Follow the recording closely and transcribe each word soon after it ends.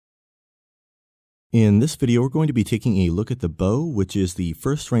In this video, we're going to be taking a look at the bow, which is the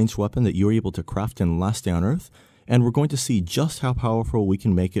first ranged weapon that you're able to craft in Last Day on Earth, and we're going to see just how powerful we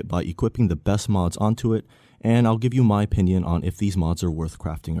can make it by equipping the best mods onto it, and I'll give you my opinion on if these mods are worth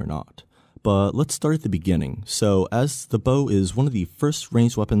crafting or not. But let's start at the beginning. So as the bow is one of the first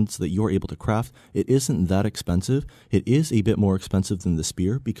ranged weapons that you're able to craft, it isn't that expensive. It is a bit more expensive than the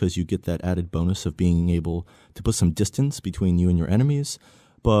spear because you get that added bonus of being able to put some distance between you and your enemies.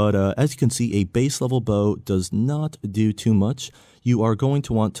 But as you can see, a base level bow does not do too much. You are going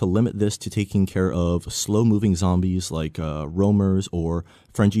to want to limit this to taking care of slow moving zombies like roamers or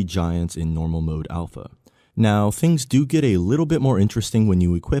frenzied giants in normal mode alpha. Now, things do get a little bit more interesting when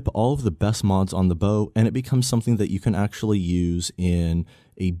you equip all of the best mods on the bow, and it becomes something that you can actually use in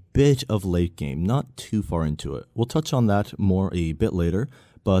a bit of late game, not too far into it. We'll touch on that more a bit later,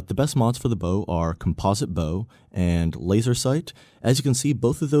 but the best mods for the bow are composite bow and laser sight. As you can see,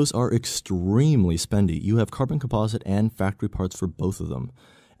 both of those are extremely spendy. You have carbon composite and factory parts for both of them.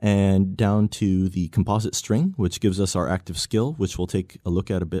 And down to the composite string, which gives us our active skill, which we'll take a look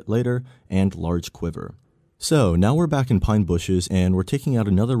at a bit later, and large quiver. So now we're back in Pine Bushes and we're taking out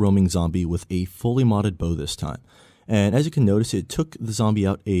another roaming zombie with a fully modded bow this time. And as you can notice, it took the zombie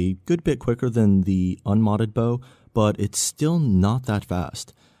out a good bit quicker than the unmodded bow, but it's still not that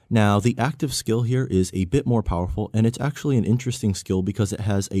fast. Now the active skill here is a bit more powerful, and it's actually an interesting skill because it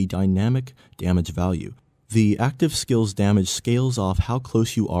has a dynamic damage value. The active skill's damage scales off how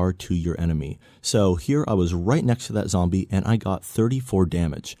close you are to your enemy. So here I was right next to that zombie and I got 34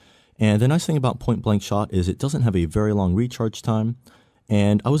 damage. And the nice thing about point blank shot is it doesn't have a very long recharge time,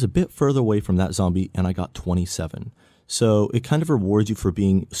 and I was a bit further away from that zombie and I got 27. So it kind of rewards you for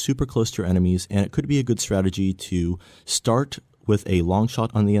being super close to your enemies, and it could be a good strategy to start with a long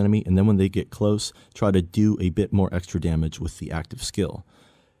shot on the enemy, and then when they get close, try to do a bit more extra damage with the active skill.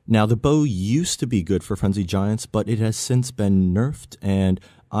 Now the bow used to be good for frenzied giants, but it has since been nerfed, and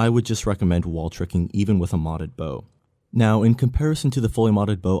I would just recommend wall tricking even with a modded bow. Now, in comparison to the fully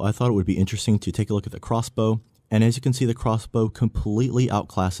modded bow, I thought it would be interesting to take a look at the crossbow, and as you can see, the crossbow completely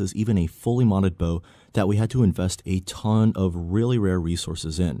outclasses even a fully modded bow that we had to invest a ton of really rare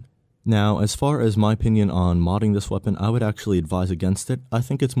resources in. Now, as far as my opinion on modding this weapon, I would actually advise against it. I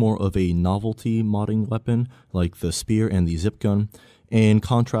think it's more of a novelty modding weapon, like the spear and the zip gun. In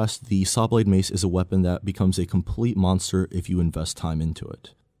contrast, the sawblade mace is a weapon that becomes a complete monster if you invest time into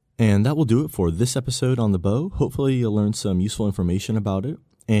it. And that will do it for this episode on the bow. Hopefully you'll learn some useful information about it.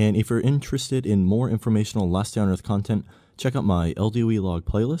 And if you're interested in more informational Last Day on Earth content, check out my LDOE log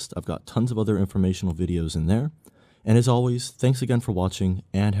playlist. I've got tons of other informational videos in there. And as always, thanks again for watching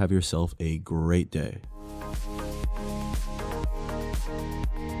and have yourself a great day.